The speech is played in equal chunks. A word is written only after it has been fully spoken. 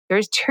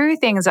there's two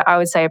things that I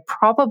would say are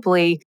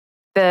probably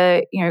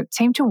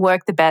seem to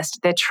work the best.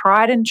 They're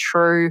tried and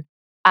true.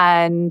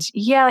 And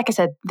yeah, like I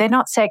said, they're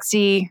not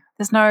sexy.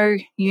 There's no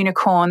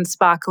unicorn,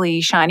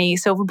 sparkly, shiny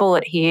silver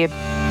bullet here.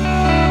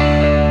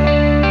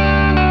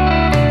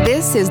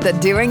 This is the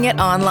Doing It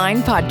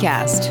Online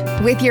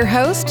podcast with your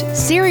host,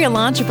 serial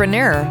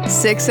entrepreneur,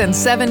 6- and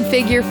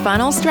 7-figure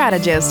funnel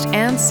strategist,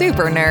 and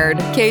super nerd,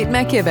 Kate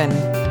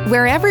McKibben.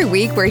 Where every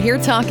week we're here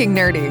talking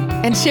nerdy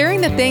and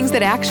sharing the things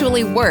that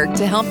actually work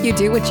to help you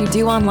do what you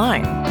do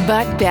online,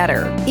 but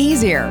better,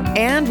 easier,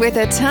 and with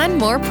a ton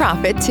more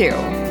profit too.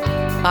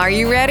 Are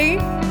you ready?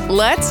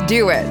 Let's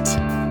do it.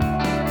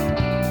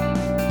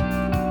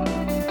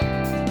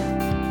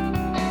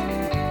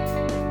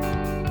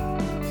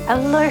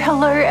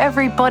 Hello,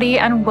 everybody,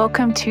 and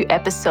welcome to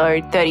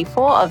episode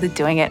 34 of the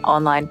Doing It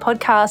Online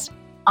podcast.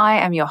 I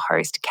am your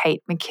host,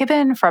 Kate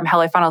McKibben from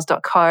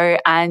HelloFunnels.co,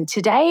 and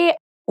today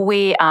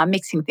we are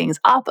mixing things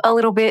up a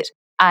little bit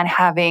and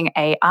having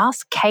a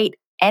Ask Kate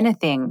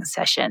Anything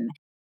session.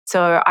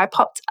 So I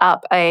popped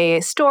up a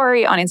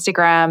story on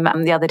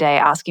Instagram the other day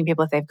asking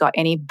people if they've got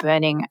any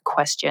burning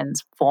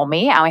questions for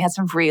me, and we had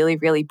some really,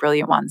 really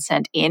brilliant ones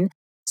sent in.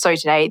 So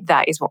today,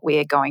 that is what we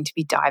are going to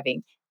be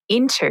diving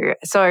into.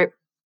 So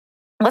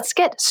let's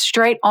get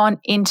straight on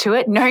into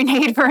it. No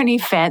need for any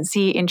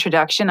fancy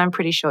introduction. I'm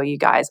pretty sure you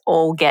guys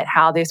all get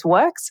how this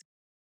works.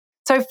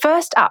 So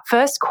first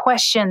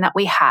question that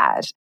we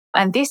had,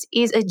 and this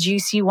is a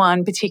juicy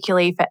one,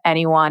 particularly for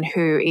anyone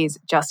who is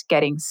just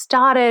getting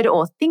started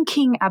or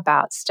thinking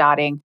about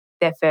starting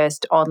their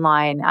first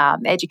online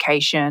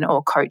education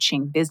or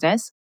coaching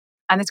business.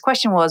 And this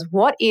question was,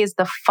 what is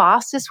the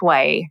fastest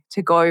way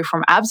to go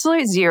from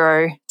absolute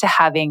zero to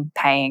having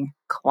paying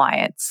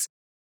clients?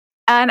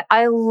 And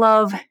I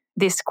love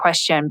this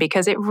question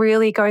because it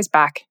really goes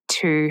back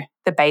to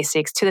the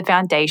basics, to the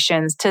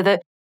foundations, to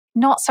the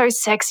not so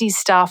sexy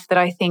stuff that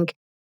I think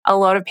a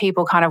lot of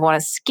people kind of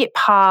want to skip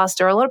past,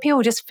 or a lot of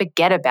people just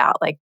forget about.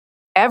 Like,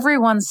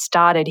 everyone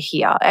started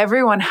here.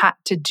 Everyone had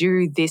to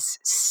do this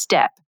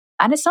step,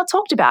 and it's not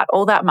talked about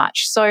all that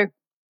much. So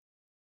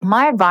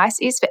my advice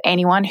is for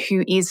anyone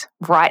who is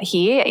right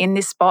here in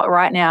this spot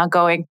right now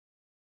going,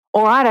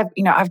 all right,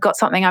 I've got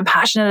something I'm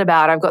passionate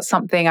about. I've got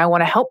something I want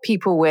to help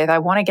people with. I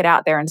want to get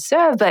out there and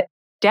serve, but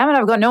damn it,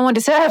 I've got no one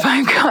to serve.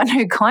 I've got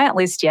no client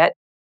list yet.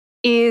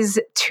 Is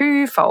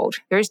twofold.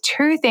 There's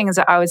two things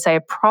that I would say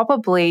are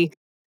probably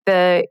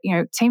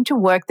seem to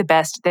work the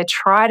best. They're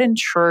tried and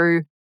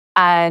true.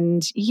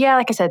 And yeah,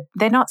 like I said,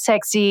 they're not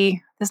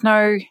sexy. There's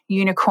no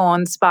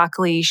unicorn,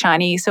 sparkly,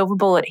 shiny silver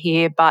bullet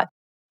here, but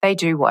they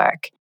do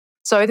work.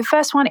 So the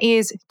first one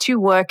is to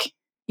work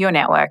your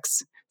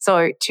networks.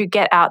 So to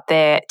get out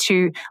there,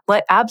 to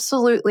let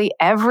absolutely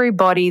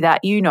everybody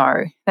that you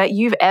know, that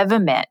you've ever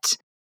met,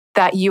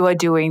 that you are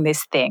doing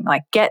this thing,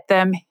 like get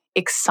them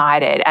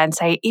excited and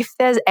say, if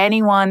there's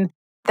anyone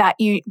that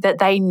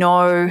they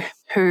know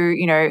who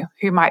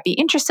might be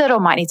interested or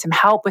might need some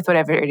help with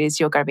whatever it is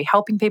you're going to be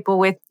helping people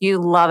with, you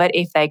love it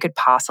if they could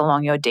pass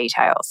along your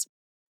details.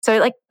 So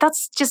like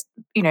that's just,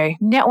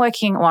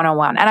 networking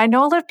 101. And I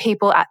know a lot of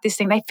people at this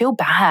thing, they feel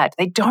bad.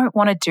 They don't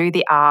want to do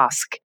the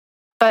ask.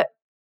 But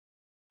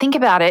think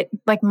about it,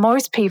 like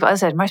most people,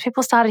 as I said, most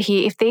people started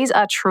here. If these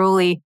are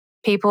truly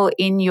people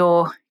in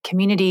your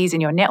communities,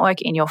 in your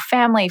network, in your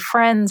family,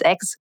 friends,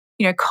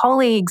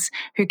 colleagues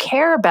who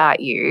care about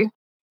you,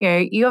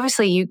 you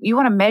obviously, you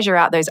want to measure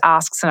out those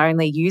asks and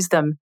only use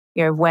them,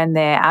 when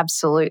they're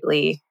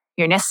absolutely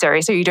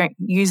necessary. So you don't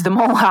use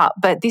them all up.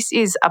 But this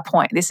is a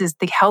point. This is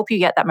to help you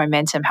get that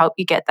momentum, help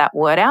you get that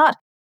word out,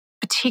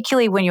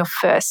 particularly when you're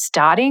first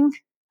starting.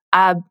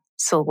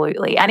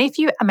 Absolutely. And if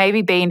you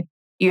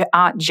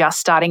aren't just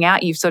starting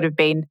out, you've sort of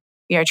been,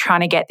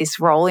 trying to get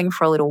this rolling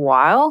for a little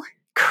while,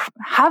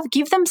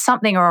 give them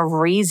something or a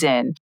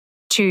reason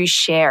to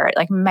share it.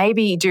 Like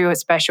maybe do a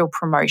special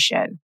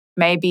promotion,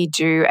 maybe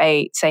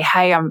say,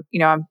 hey, I'm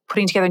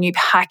putting together a new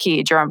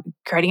package, or I'm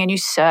creating a new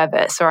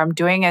service, or I'm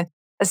doing a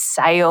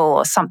sale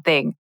or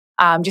something.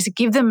 Just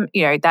give them,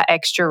 that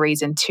extra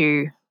reason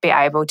to be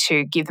able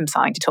to give them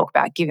something to talk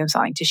about, give them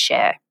something to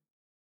share.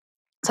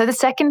 So the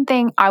second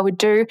thing I would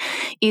do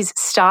is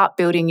start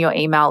building your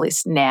email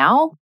list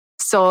now.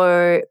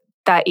 So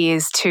that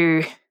is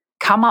to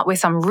come up with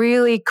some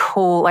really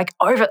cool,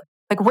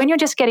 when you're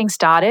just getting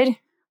started,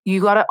 you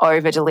got to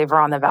over deliver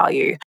on the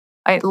value.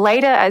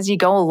 Later, as you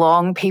go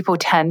along, people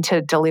tend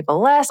to deliver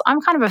less. I'm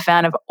kind of a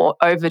fan of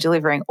over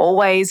delivering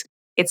always.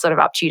 It's sort of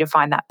up to you to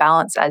find that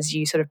balance as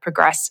you sort of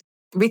progress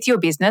with your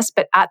business.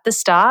 But at the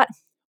start,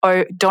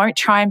 don't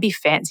try and be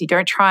fancy.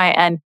 Don't try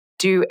and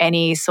do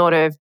any sort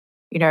of,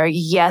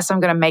 yes,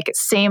 I'm going to make it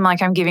seem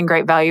like I'm giving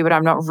great value, but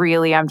I'm not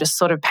really. I'm just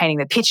sort of painting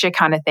the picture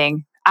kind of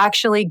thing.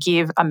 Actually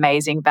give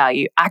amazing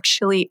value.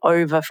 Actually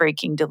over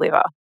freaking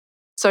deliver.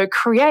 So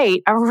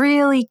create a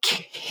really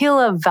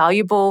killer,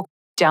 valuable,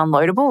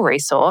 downloadable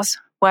resource,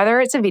 whether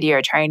it's a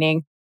video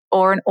training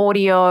or an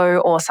audio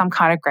or some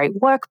kind of great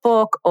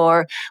workbook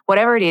or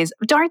whatever it is.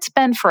 Don't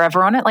spend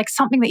forever on it, like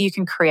something that you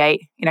can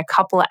create in a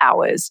couple of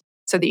hours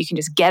so that you can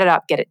just get it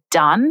up, get it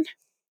done.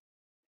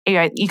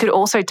 you could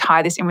also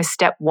tie this in with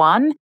step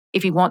one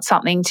if you want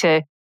something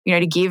to,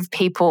 to give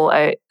people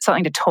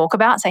something to talk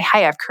about. Say,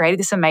 hey, I've created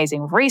this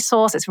amazing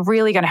resource. It's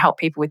really going to help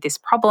people with this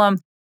problem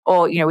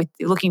or, with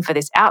looking for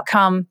this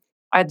outcome.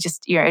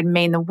 It'd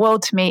mean the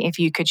world to me if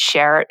you could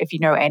share it, if you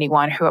know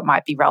anyone who it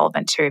might be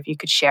relevant to, if you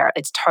could share it.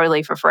 It's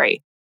totally for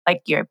free.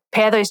 Like,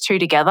 pair those two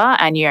together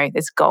and,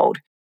 it's gold.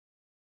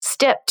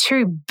 Step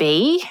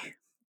 2B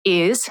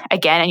is,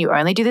 again, and you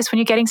only do this when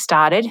you're getting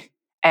started,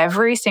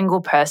 every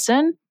single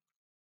person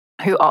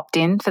who opt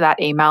in for that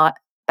email,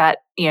 that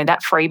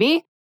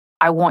freebie,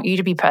 I want you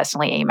to be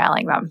personally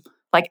emailing them.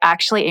 Like,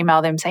 actually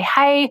email them, say,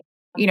 hey,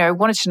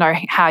 wanted to know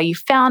how you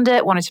found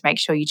it, wanted to make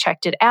sure you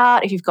checked it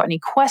out. If you've got any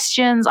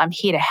questions, I'm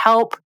here to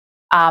help.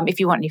 If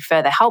you want any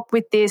further help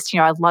with this,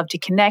 I'd love to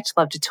connect,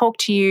 love to talk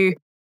to you.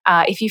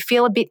 If you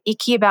feel a bit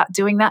icky about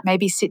doing that,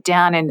 maybe sit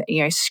down and,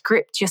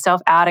 script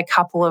yourself out a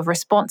couple of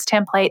response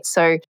templates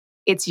so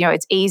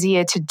it's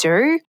easier to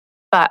do.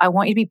 But I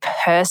want you to be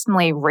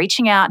personally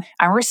reaching out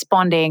and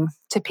responding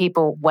to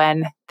people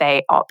when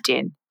they opt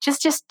in.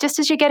 Just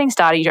as you're getting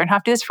started, you don't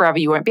have to do this forever.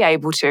 You won't be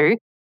able to,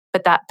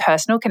 but that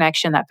personal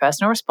connection, that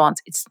personal response,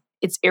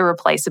 it's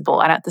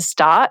irreplaceable. And at the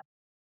start,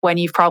 when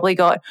you've probably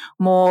got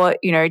more,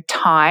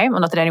 time, well,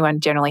 not that anyone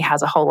generally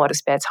has a whole lot of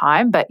spare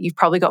time, but you've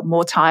probably got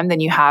more time than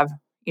you have,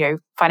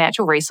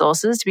 financial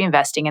resources to be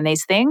investing in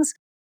these things.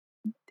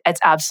 It's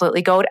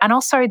absolutely gold. And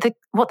also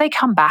what they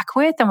come back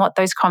with and what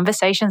those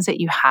conversations that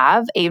you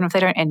have, even if they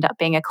don't end up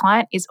being a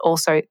client, is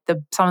also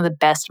some of the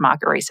best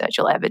market research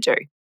you'll ever do.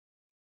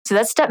 So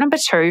that's step number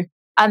 2.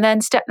 And then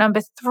step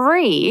number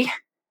 3,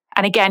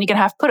 and again, you're going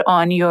to have to put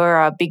on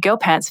your big girl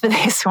pants for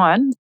this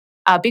one,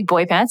 big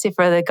boy pants if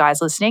for the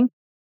guys listening,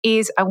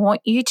 is I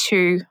want you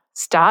to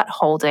start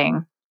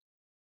holding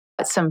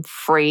some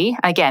free,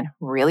 again,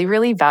 really,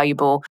 really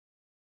valuable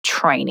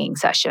training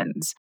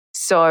sessions.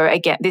 So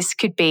again, this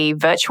could be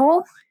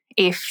virtual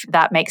if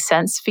that makes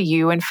sense for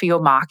you and for your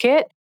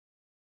market,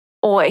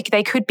 or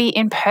they could be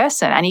in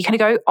person and you can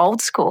go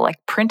old school,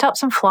 like print up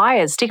some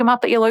flyers, stick them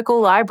up at your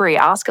local library,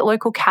 ask at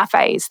local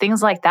cafes,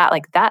 things like that.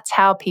 Like that's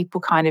how people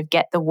kind of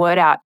get the word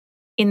out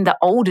in the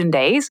olden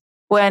days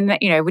when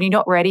you're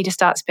not ready to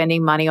start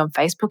spending money on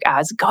Facebook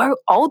ads. Go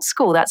old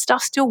school. That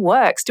stuff still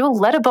works. Do a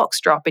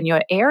letterbox drop in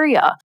your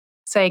area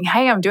saying,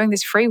 hey, I'm doing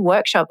this free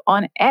workshop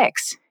on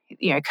X,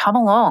 come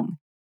along.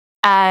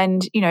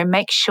 And,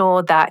 make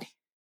sure that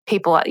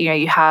people,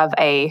 you have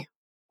a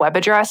web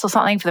address or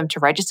something for them to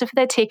register for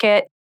their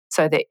ticket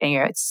so that,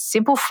 it's a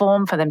simple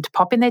form for them to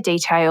pop in their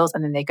details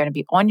and then they're going to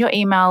be on your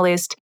email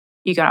list.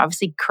 You're going to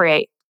obviously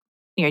create,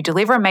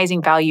 deliver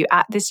amazing value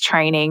at this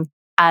training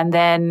and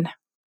then,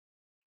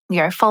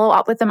 follow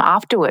up with them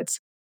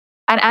afterwards.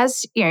 And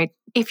as,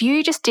 if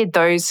you just did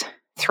those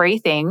 3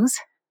 things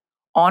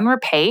on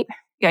repeat,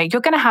 you're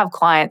going to have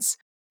clients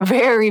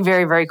very,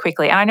 very, very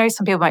quickly. And I know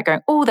some people might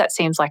go, oh, that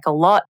seems like a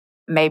lot.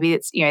 Maybe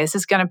it's, this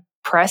is going to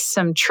press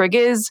some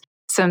triggers,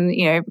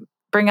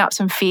 bring up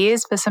some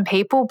fears for some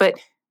people. But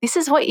this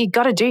is what you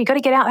got to do. You got to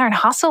get out there and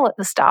hustle at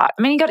the start.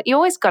 I mean, you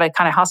always got to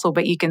kind of hustle,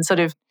 but you can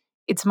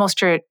it's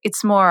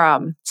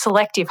more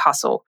selective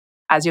hustle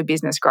as your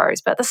business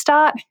grows. But at the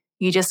start,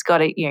 you just got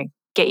to,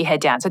 get your head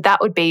down. So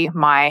that would be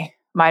my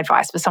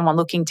advice for someone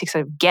looking to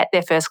sort of get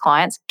their first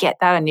clients, get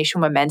that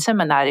initial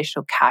momentum and that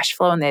additional cash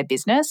flow in their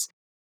business.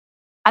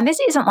 And this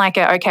isn't like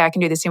okay, I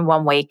can do this in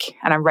 1 week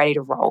and I'm ready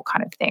to roll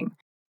kind of thing.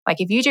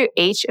 Like if you do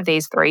each of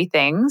these 3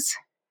 things,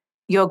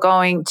 you're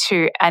going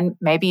to, and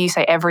maybe you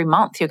say every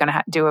month you're going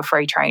to do a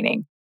free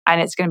training. And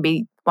it's going to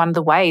be one of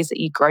the ways that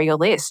you grow your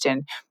list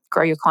and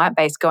grow your client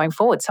base going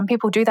forward. Some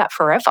people do that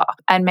forever.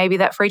 And maybe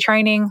that free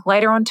training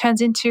later on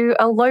turns into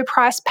a low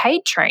price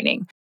paid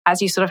training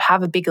as you sort of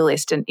have a bigger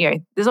list. And,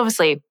 there's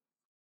obviously,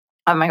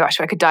 oh my gosh,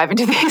 I could dive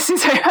into this in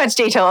so much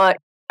detail. I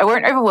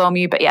won't overwhelm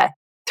you, but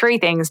 3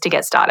 things to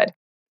get started.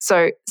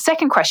 So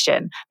second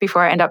question,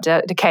 before I end up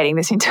dedicating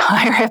this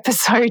entire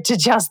episode to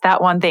just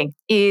that one thing,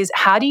 is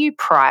how do you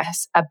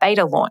price a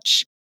beta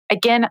launch?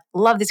 Again,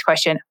 love this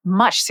question.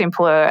 Much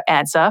simpler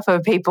answer for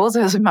people.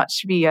 So it's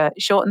much to be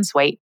short and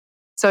sweet.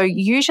 So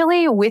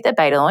usually with a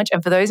beta launch,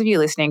 and for those of you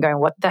listening going,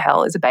 what the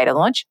hell is a beta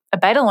launch? A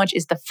beta launch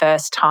is the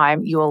first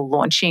time you're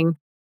launching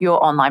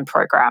your online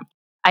program.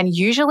 And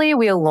usually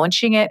we are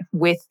launching it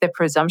with the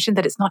presumption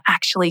that it's not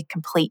actually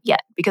complete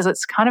yet, because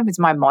it's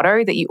my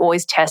motto that you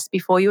always test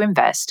before you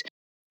invest.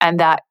 And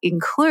that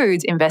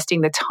includes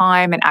investing the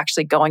time and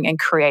actually going and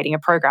creating a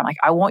program. Like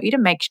I want you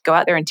to go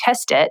out there and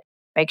test it,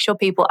 make sure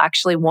people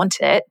actually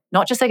want it,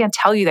 not just they're going to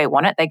tell you they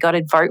want it. They got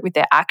to vote with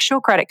their actual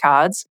credit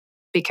cards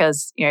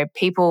because,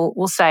 people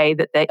will say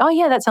that oh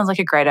yeah, that sounds like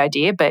a great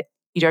idea, but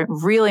you don't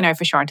really know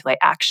for sure until they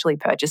actually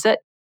purchase it.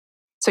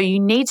 So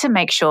you need to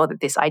make sure that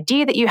this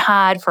idea that you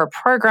had for a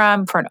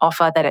program, for an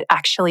offer, that it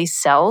actually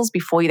sells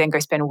before you then go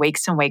spend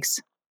weeks and weeks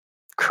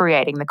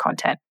creating the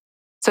content.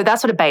 So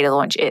that's what a beta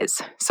launch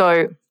is.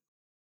 So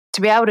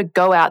to be able to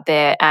go out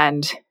there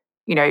and,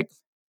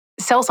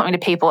 sell something to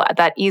people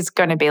that is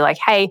going to be like,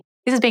 hey,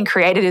 this has been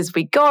created as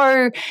we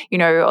go,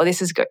 or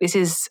this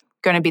is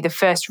going to be the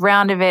first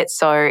round of it.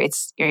 So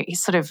it's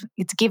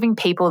it's giving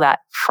people that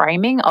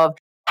framing of,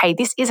 hey,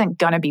 this isn't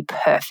going to be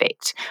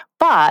perfect,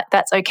 but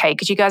that's okay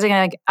because you guys are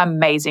going to get an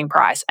amazing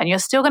price and you're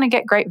still going to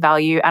get great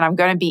value. And I'm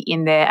going to be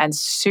in there and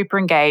super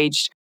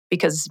engaged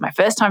because this is my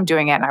first time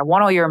doing it and I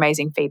want all your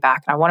amazing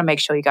feedback and I want to make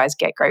sure you guys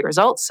get great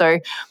results. So,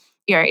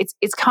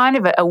 it's kind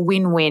of a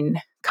win-win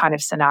kind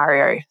of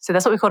scenario. So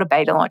that's what we call a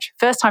beta launch.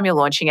 First time you're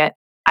launching it,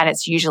 and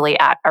it's usually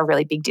at a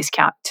really big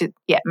discount to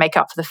make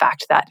up for the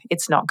fact that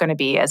it's not going to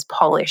be as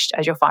polished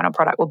as your final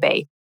product will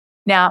be.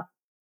 Now,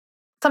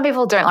 some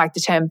people don't like the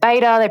term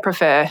beta. They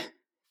prefer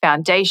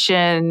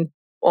foundation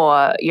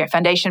or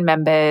foundation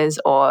members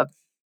or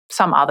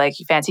some other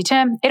fancy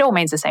term. It all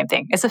means the same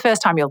thing. It's the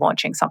first time you're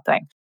launching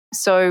something.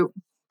 So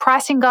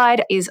pricing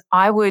guide is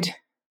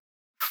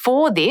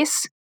for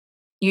this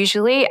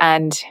usually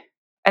and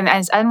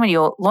when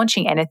you're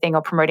launching anything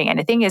or promoting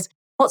anything is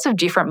lots of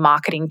different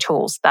marketing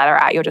tools that are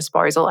at your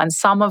disposal. And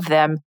some of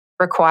them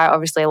require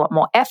obviously a lot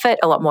more effort,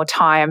 a lot more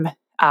time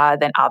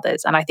than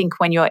others. And I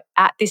think when you're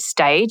at this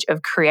stage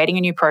of creating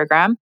a new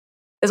program,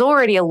 there's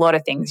already a lot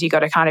of things you got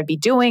to kind of be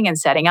doing and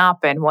setting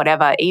up and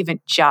whatever, even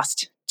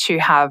just to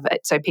have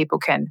it so people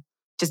can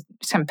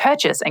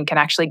purchase and can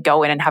actually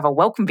go in and have a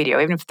welcome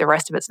video, even if the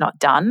rest of it's not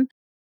done.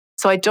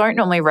 So I don't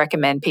normally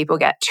recommend people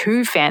get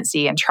too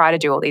fancy and try to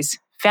do all these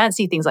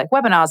fancy things like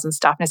webinars and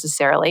stuff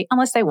necessarily,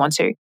 unless they want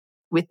to,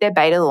 with their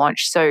beta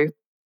launch. So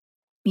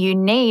you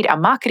need a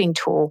marketing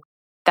tool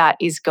that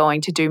is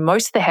going to do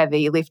most of the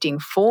heavy lifting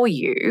for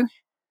you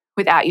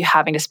without you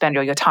having to spend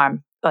all your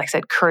time, like I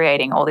said,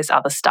 creating all this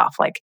other stuff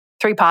like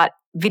 3-part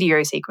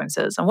video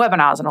sequences and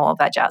webinars and all of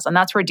that jazz. And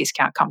that's where a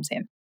discount comes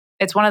in.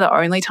 It's one of the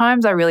only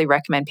times I really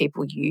recommend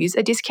people use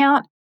a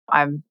discount.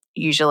 I'm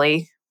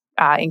usually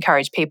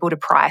encourage people to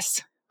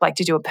price, like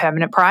to do a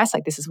permanent price,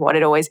 like this is what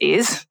it always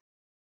is.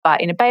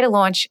 But in a beta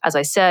launch, as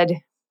I said,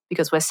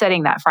 because we're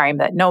setting that frame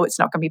that no, it's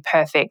not going to be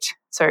perfect.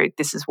 So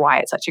this is why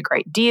it's such a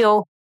great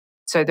deal.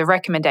 So the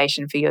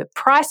recommendation for your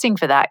pricing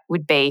for that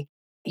would be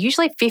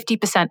usually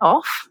 50%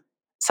 off.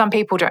 Some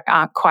people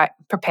aren't quite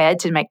prepared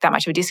to make that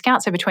much of a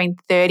discount. So between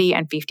 30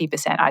 and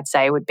 50%, I'd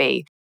say would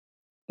be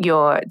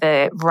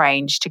the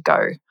range to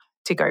go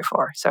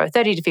for. So a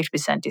 30 to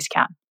 50%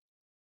 discount.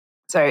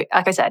 So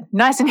like I said,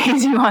 nice and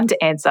easy one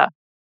to answer.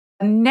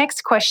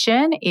 Next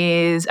question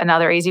is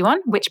another easy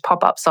one. Which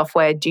pop-up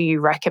software do you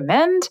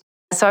recommend?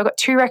 So I've got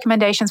 2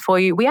 recommendations for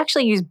you. We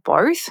actually use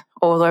both,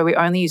 although we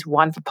only use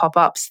one for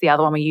pop-ups. The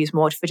other one we use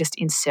more for just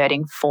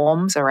inserting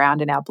forms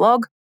around in our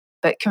blog.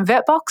 But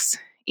ConvertBox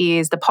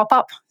is the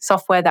pop-up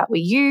software that we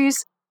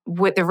use.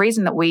 With the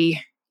reason that we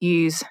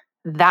use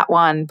that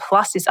one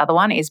plus this other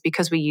one is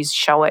because we use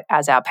Showit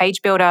as our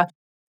page builder.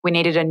 We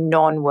needed a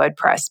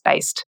non-WordPress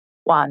based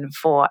one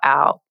for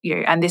our,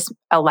 and this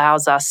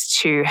allows us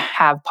to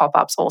have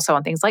pop-ups also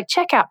on things like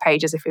checkout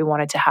pages if we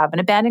wanted to have an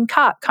abandoned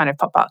cart kind of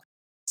pop-up.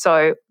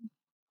 So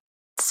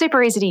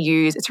super easy to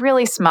use. It's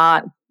really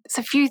smart.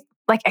 There's a few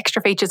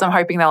extra features I'm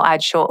hoping they'll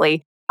add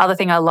shortly. Other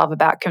thing I love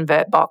about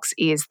ConvertBox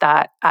is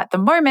that at the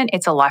moment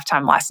it's a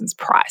lifetime license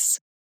price.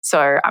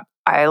 So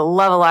I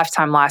love a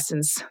lifetime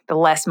license. The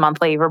less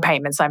monthly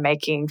repayments I'm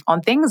making on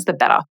things, the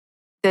better.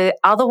 The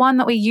other one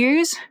that we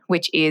use,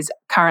 which is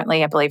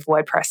currently, I believe,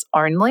 WordPress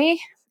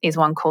only, is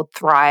one called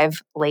Thrive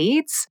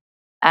Leads.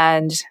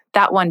 And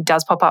that one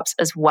does pop-ups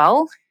as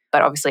well,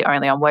 but obviously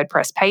only on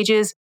WordPress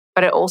pages.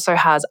 But it also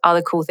has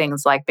other cool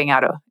things like being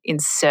able to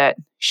insert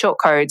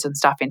shortcodes and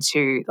stuff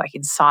into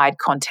inside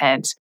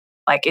content.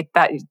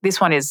 This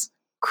one is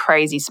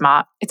crazy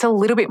smart. It's a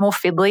little bit more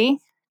fiddly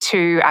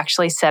to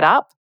actually set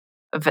up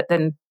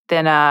than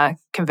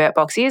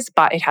ConvertBox is,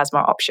 but it has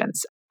more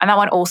options. And that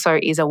one also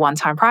is a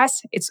one-time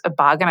price. It's a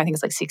bargain. I think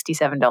it's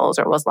 $67,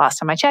 or it was last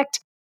time I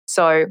checked.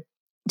 So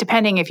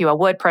depending if you are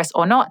WordPress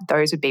or not,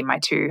 those would be my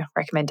 2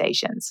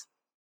 recommendations.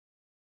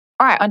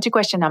 All right, on to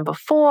question number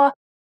 4.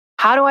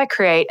 How do I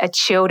create a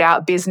chilled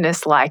out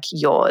business like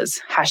yours?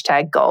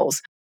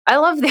 #goals. I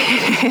love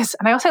this.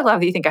 And I also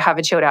love that you think I have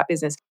a chilled out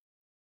business.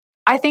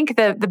 I think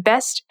the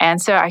best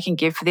answer I can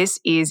give for this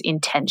is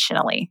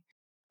intentionally.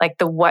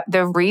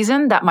 The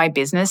reason that my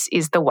business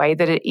is the way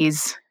that it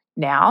is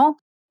now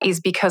is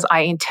because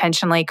I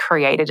intentionally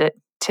created it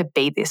to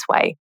be this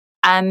way.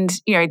 And,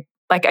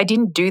 I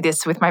didn't do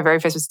this with my very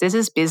first business. This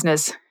is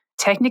business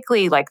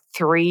technically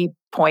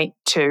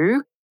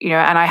 3.2,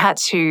 and I had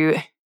to,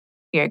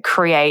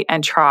 create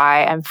and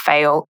try and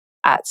fail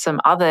at some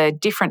other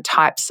different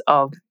types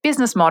of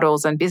business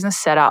models and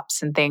business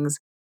setups and things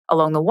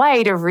along the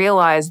way to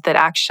realize that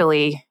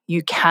actually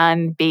you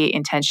can be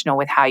intentional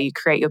with how you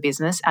create your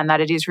business and that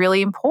it is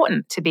really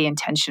important to be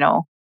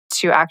intentional,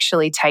 to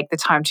actually take the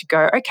time to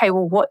go, okay,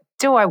 well, what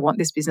do I want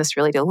this business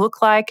really to look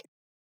like?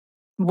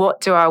 What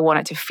do I want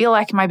it to feel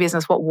like in my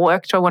business? What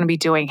work do I want to be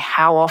doing?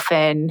 How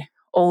often?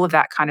 All of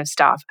that kind of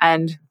stuff.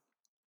 And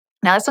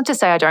now that's not to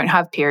say I don't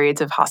have periods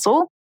of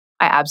hustle.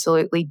 I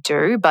absolutely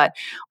do, but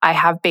I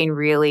have been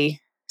really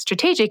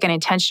strategic and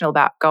intentional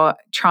about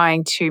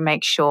trying to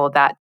make sure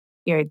that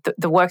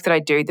the work that I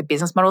do, the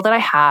business model that I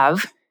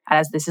have, and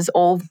as this is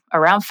all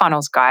around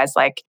funnels, guys,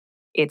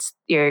 It's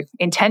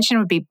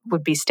intention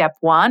would be step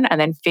one, and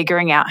then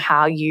figuring out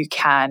how you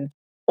can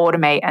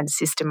automate and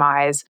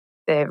systemize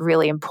the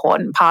really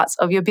important parts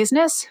of your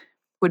business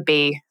would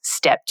be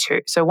step two.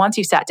 So once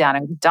you've sat down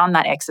and done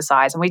that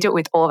exercise, and we do it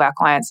with all of our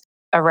clients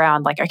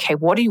around like, okay,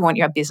 what do you want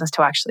your business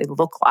to actually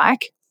look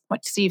like?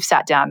 Once you've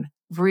sat down,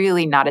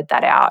 really nutted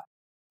that out,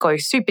 go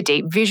super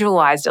deep,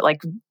 visualized it,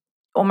 like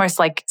almost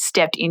like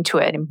stepped into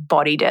it,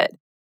 embodied it.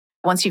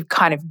 Once you've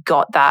kind of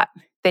got that,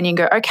 then you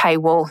can go, okay,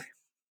 well,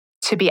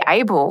 to be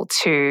able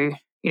to,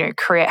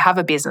 have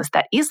a business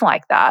that is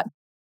like that,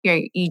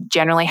 you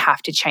generally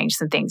have to change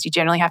some things. You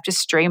generally have to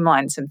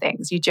streamline some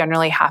things. You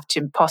generally have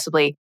to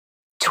possibly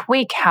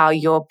tweak how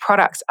your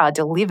products are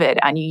delivered,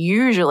 and you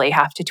usually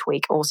have to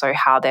tweak also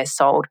how they're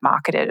sold,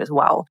 marketed as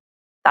well.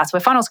 That's where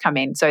funnels come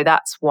in. So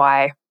that's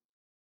why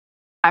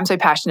I'm so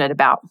passionate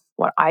about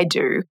what I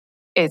do.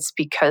 It's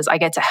because I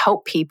get to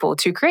help people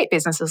to create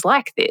businesses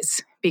like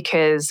this,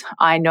 because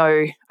I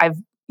know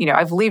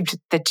I've lived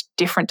the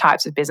different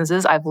types of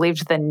businesses. I've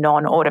lived the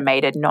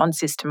non-automated,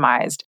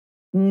 non-systemized,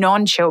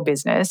 non-chill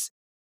business,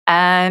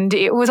 and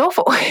it was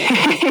awful.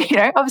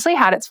 Obviously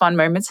had its fun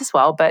moments as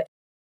well, but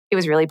it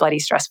was really bloody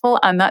stressful.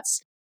 And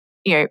that's,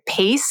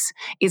 peace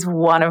is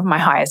one of my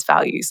highest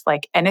values.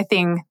 Like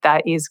anything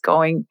that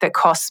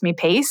costs me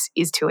peace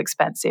is too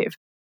expensive.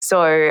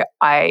 So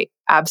I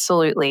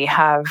absolutely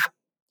have,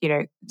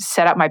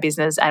 set up my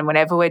business. And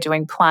whenever we're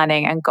doing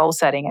planning and goal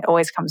setting, it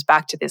always comes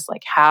back to this,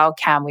 like, how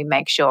can we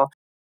make sure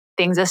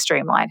things are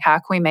streamlined? How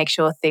can we make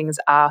sure things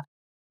are,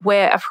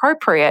 where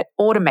appropriate,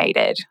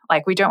 automated?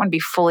 Like, we don't want to be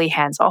fully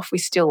hands off. We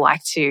still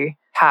like to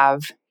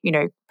have,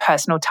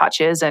 personal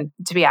touches and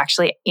to be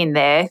actually in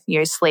there,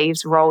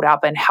 sleeves rolled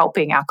up and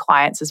helping our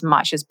clients as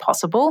much as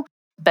possible.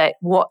 But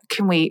what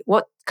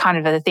kind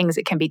of are the things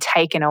that can be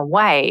taken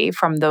away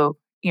from the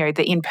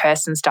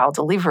in-person style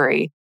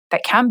delivery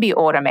that can be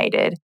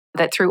automated,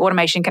 that through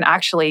automation can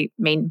actually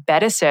mean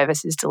better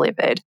services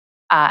delivered,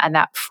 and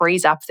that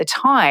frees up the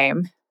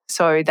time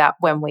so that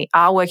when we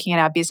are working in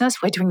our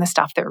business, we're doing the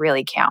stuff that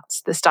really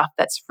counts, the stuff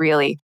that's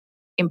really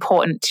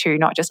important to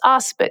not just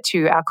us, but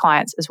to our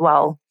clients as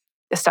well,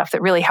 the stuff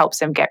that really helps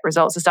them get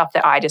results, the stuff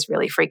that I just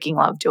really freaking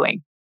love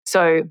doing.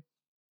 So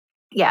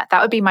yeah,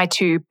 that would be my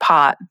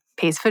 2-part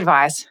piece of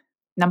advice.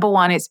 Number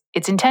one is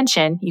it's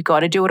intention. You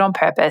got to do it on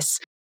purpose.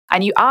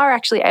 And you are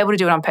actually able to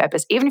do it on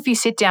purpose. Even if you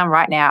sit down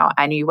right now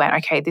and you went,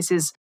 okay, this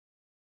is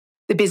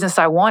the business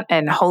I want,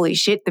 and holy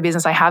shit, the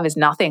business I have is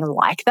nothing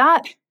like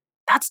that.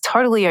 That's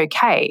totally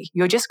okay.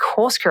 You're just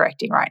course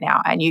correcting right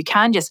now. And you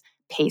can just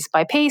piece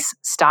by piece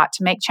start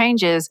to make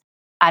changes,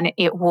 and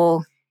it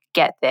will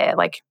get there.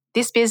 Like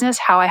this business,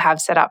 how I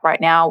have set up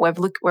right now,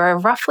 we're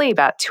roughly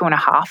about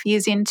 2.5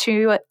 years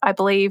into it, I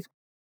believe.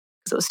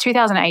 So it was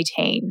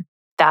 2018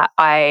 that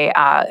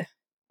I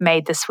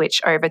made the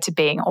switch over to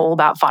being all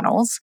about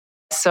funnels.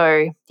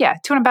 So yeah,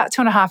 about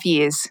 2.5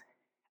 years.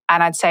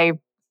 And I'd say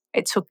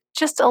it took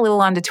just a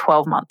little under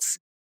 12 months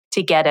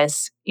to get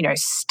us,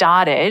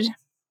 started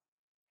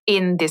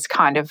in this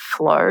kind of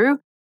flow,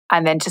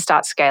 and then to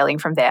start scaling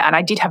from there. And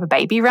I did have a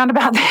baby around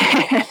about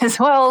there as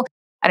well,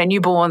 and a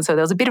newborn. So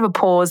there was a bit of a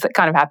pause that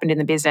kind of happened in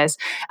the business.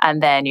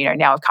 And then,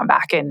 now I've come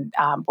back and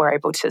we're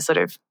able to sort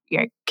of,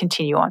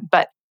 continue on.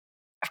 But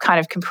I've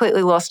kind of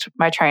completely lost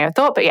my train of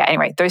thought. But yeah,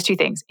 anyway, those 2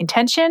 things,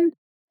 intention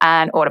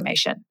and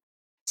automation.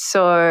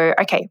 So,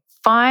 okay,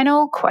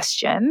 final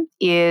question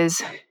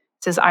says,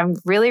 I'm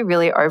really,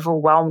 really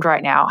overwhelmed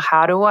right now.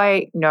 How do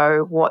I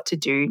know what to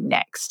do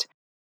next?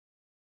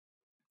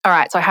 All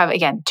right, so I have,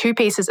 again, 2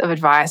 pieces of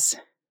advice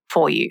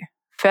for you.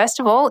 First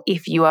of all,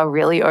 if you are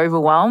really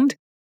overwhelmed,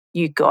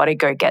 you got to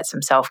go get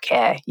some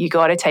self-care. You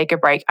got to take a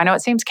break. I know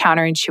it seems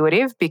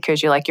counterintuitive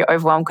because you're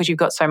overwhelmed because you've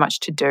got so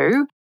much to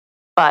do,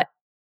 but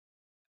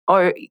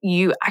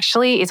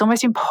it's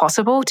almost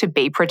impossible to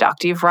be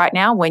productive right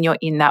now when you're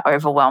in that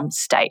overwhelmed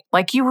state.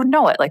 Like you would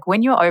know it. Like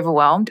when you're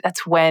overwhelmed,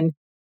 that's when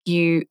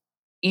you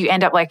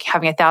end up like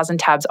having 1,000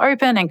 tabs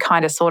open and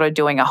kind of sort of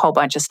doing a whole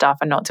bunch of stuff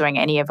and not doing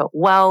any of it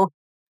well.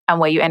 And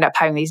where you end up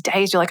having these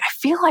days, you're like, I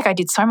feel like I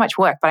did so much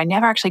work, but I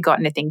never actually got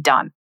anything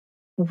done.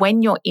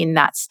 When you're in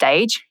that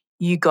stage,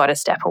 you got to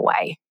step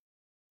away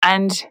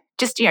and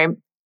just,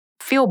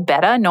 feel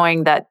better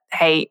knowing that,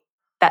 hey,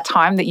 that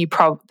time that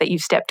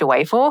you've stepped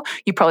away for,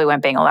 you probably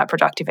weren't being all that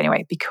productive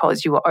anyway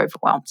because you were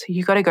overwhelmed. So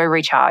you got to go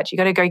recharge. You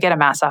got to go get a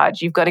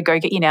massage. You've got to go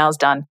get your nails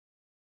done.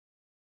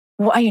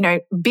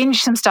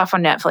 Binge some stuff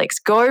on Netflix.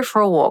 Go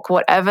for a walk,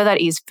 whatever that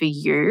is for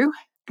you.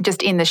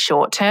 Just in the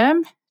short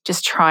term,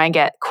 just try and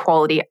get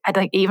quality.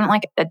 Even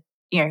like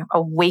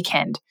a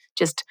weekend.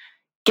 Just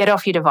get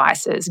off your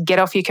devices, get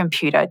off your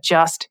computer,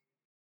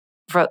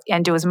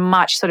 and do as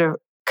much sort of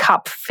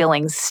cup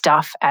filling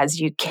stuff as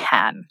you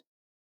can.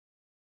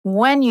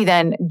 When you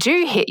then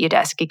do hit your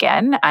desk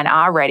again and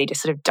are ready to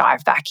sort of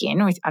dive back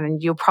in,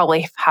 and you'll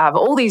probably have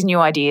all these new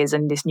ideas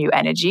and this new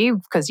energy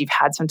because you've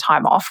had some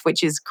time off,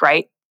 which is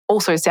great.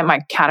 Also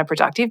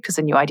semi-counterproductive because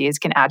the new ideas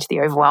can add to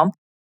the overwhelm.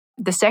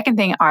 The second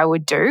thing I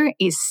would do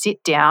is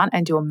sit down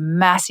and do a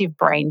massive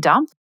brain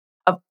dump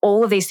of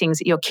all of these things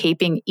that you're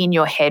keeping in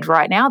your head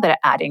right now that are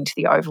adding to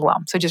the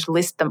overwhelm. So just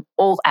list them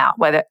all out.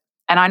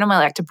 And I normally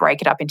like to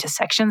break it up into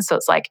sections. So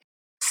it's like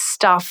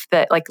stuff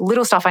that, like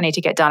little stuff I need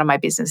to get done in my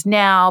business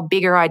now,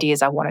 bigger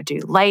ideas I want to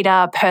do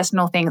later,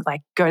 personal things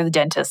like go to the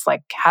dentist,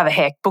 like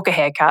book a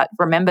haircut,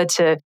 remember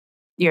to,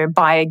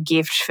 buy a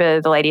gift for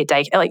the lady at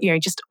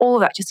daycare, just all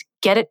of that, just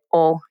get it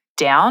all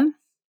down.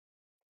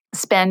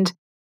 Spend,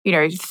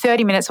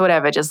 30 minutes or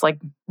whatever, just like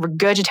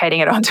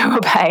regurgitating it onto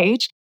a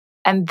page,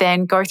 and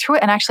then go through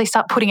it and actually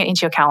start putting it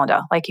into your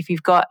calendar. Like if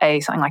you've got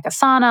something like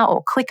Asana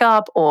or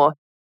ClickUp or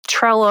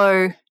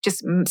Trello,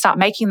 just start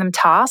making them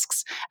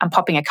tasks and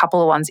popping a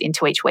couple of ones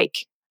into each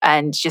week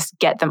and just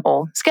get them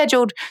all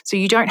scheduled so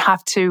you don't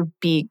have to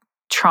be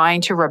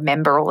trying to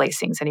remember all these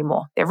things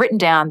anymore. They're written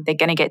down, they're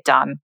going to get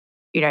done.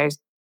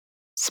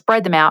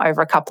 Spread them out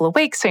over a couple of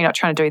weeks so you're not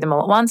trying to do them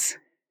all at once.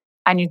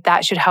 And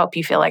that should help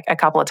you feel like a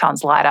couple of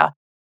tons lighter.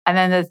 And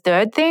then the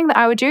third thing that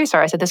I would do,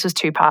 sorry, I said this was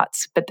 2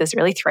 parts, but there's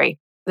really 3.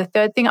 The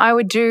third thing I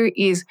would do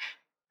is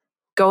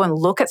go and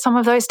look at some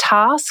of those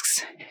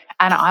tasks,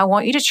 and I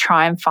want you to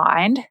try and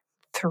find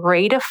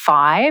 3 to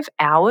 5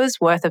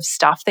 hours worth of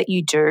stuff that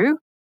you do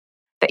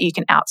that you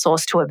can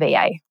outsource to a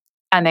VA,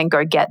 and then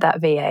go get that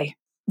VA.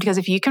 Because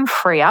if you can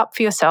free up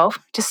for yourself,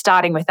 just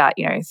starting with that,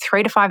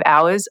 3 to 5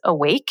 hours a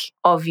week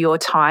of your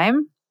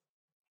time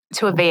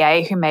to a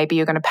VA who maybe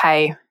you're going to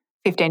pay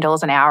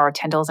 $15 an hour or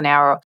 $10 an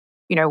hour,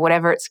 or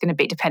whatever it's going to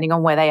be, depending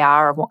on where they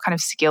are or what kind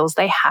of skills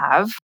they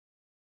have,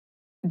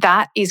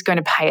 that is going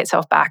to pay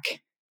itself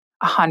back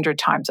 100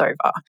 times over.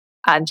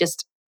 And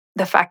just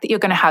the fact that you're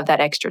going to have that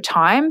extra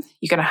time,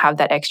 you're going to have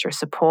that extra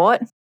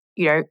support,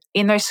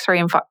 in those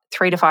 3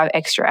 to 5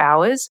 extra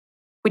hours,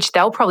 which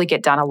they'll probably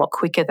get done a lot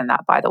quicker than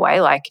that, by the way.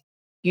 Like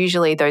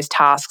usually those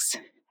tasks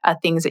are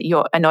things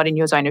that are not in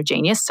your zone of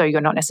genius, so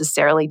you're not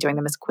necessarily doing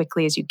them as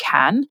quickly as you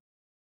can.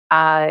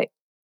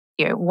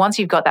 Once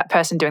you've got that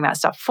person doing that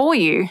stuff for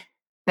you,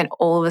 then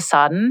all of a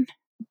sudden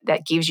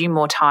that gives you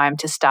more time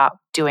to start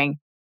doing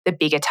the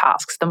bigger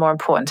tasks, the more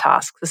important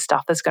tasks, the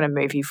stuff that's going to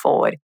move you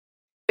forward.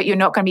 But you're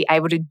not going to be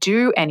able to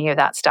do any of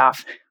that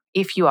stuff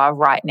if you are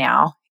right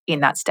now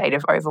in that state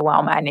of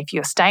overwhelm. And if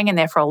you're staying in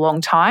there for a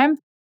long time,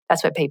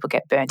 that's where people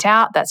get burnt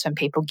out. That's when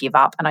people give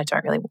up. And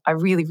I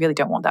really, really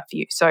don't want that for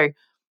you. So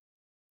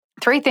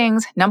 3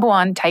 things. Number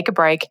 1, take a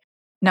break.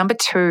 Number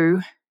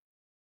 2,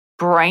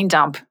 brain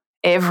dump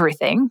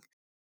everything.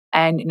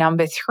 And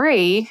number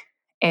 3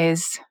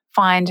 is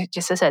find,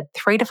 just as I said,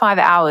 3 to 5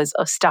 hours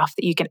of stuff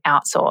that you can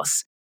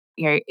outsource.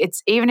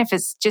 It's even if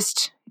it's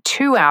just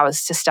 2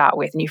 hours to start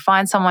with, and you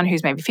find someone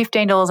who's maybe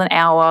 $15 an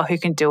hour who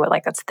can do it,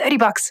 like that's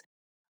 $30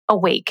 a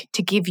week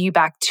to give you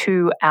back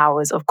 2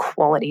 hours of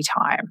quality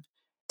time.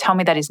 Tell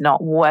me that is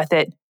not worth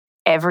it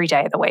every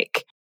day of the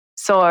week.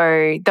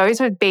 So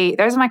those are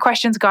my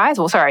questions, guys.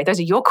 Well, sorry, those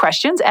are your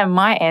questions and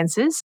my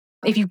answers.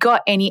 If you've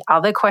got any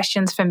other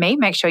questions for me,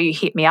 make sure you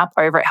hit me up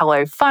over at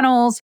Hello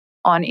Funnels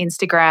on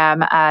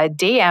Instagram,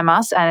 DM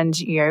us, and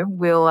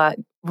we'll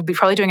be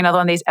probably doing another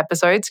one of these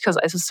episodes because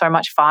this was so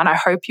much fun. I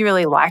hope you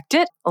really liked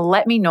it.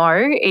 Let me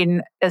know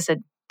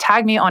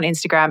tag me on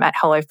Instagram at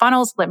Hello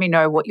Funnels. Let me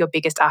know what your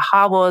biggest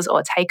aha was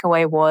or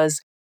takeaway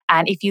was.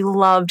 And if you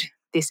loved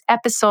this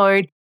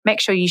episode, make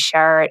sure you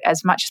share it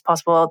as much as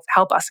possible.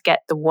 Help us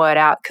get the word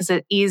out, because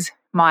it is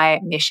my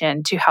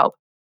mission to help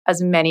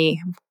as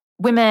many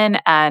women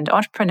and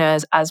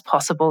entrepreneurs as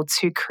possible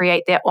to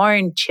create their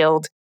own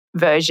chilled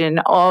version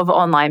of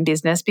online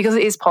business, because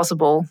it is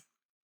possible.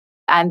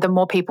 And the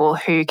more people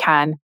who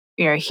can,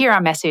 hear our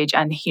message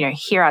and,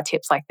 hear our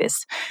tips like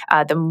this,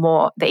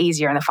 the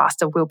easier and the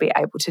faster we'll be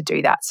able to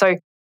do that. So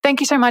thank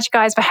you so much,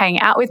 guys, for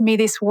hanging out with me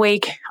this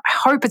week. I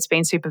hope it's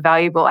been super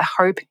valuable. I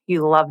hope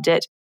you loved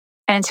it.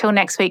 And until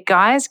next week,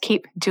 guys,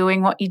 keep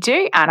doing what you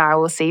do, and I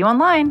will see you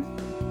online.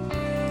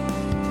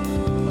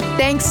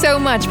 Thanks so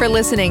much for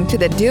listening to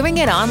the Doing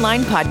It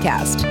Online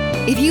podcast.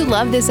 If you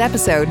love this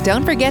episode,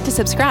 don't forget to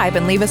subscribe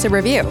and leave us a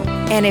review.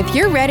 And if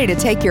you're ready to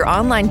take your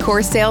online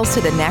course sales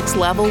to the next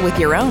level with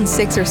your own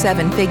 6 or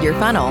 7 figure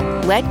funnel,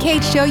 let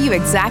Kate show you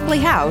exactly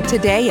how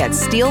today at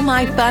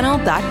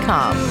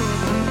stealmyfunnel.com.